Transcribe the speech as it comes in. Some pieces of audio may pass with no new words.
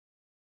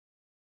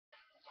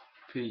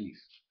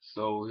Peace.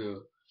 So here,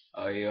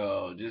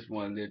 I just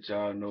want to let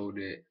y'all know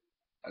that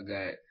I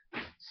got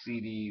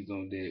CDs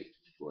on deck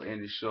for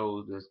any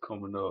shows that's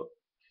coming up.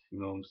 You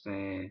know what I'm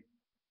saying?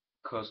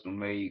 Custom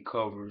made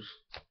covers.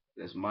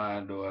 That's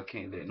mine though. I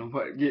can't let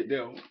nobody get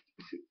that one.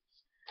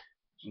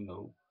 You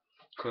know,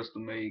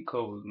 custom made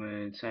covers,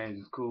 man. Change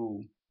is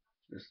cool.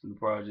 That's the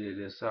project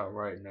that's out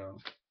right now.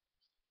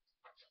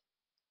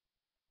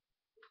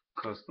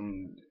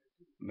 Custom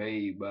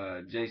made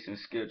by Jason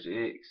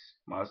Sketcher X,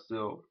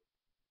 myself,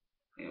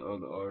 and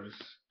other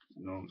artists.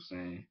 You know what I'm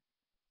saying?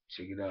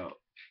 Check it out.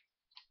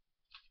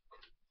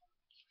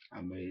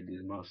 I made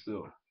this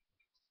myself.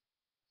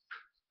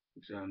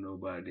 What y'all know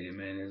about that,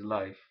 man? It's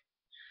life.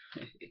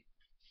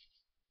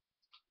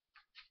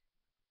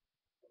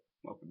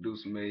 My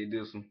producer made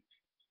this one.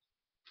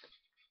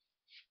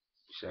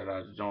 Shout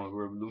out to Jones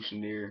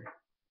Revolutionary.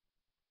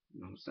 You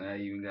know what I'm saying? I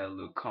even got a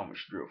little comic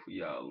strip for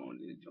y'all on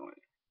this joint.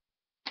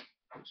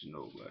 What you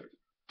know about it?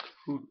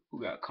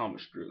 Who got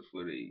comic strips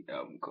for the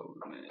album covers,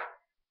 man?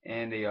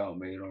 And they all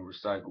made on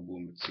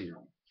recyclable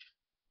material.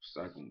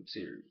 Recycled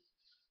material.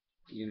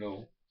 You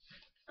know,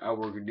 I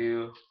work a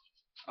deal.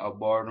 I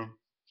barter them.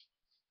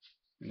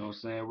 You know what I'm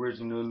saying?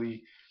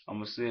 Originally, I'm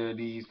gonna sell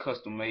these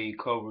custom made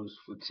covers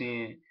for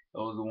 10.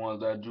 Those are the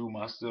ones I drew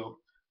myself.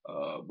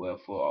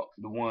 But for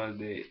the ones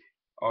that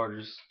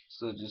artists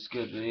such as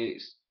Sketcher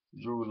X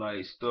drew,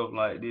 like stuff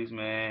like this,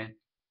 man,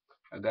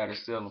 I gotta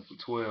sell them for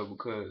 12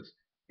 because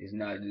it's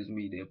not just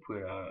me that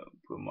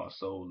put my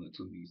soul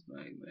into these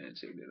things, man.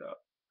 Check that out.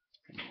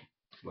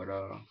 But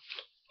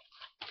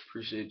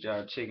appreciate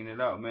y'all checking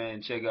it out,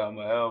 man. Check out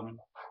my album.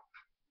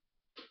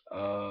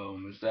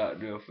 It's out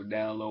there for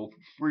download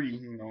for free.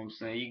 You know what I'm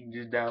saying? You can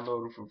just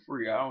download it for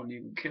free. I don't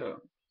even care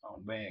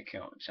on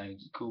Bandcamp.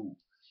 Change is cool,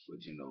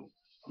 but you know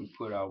we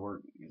put our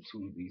work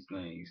into these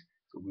things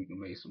so we can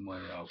make some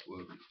money off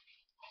of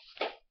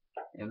it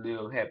and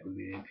live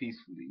happily and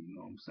peacefully. You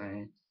know what I'm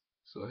saying?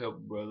 So help a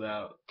brother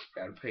out.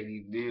 Gotta pay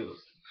these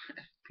bills.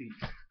 Peace.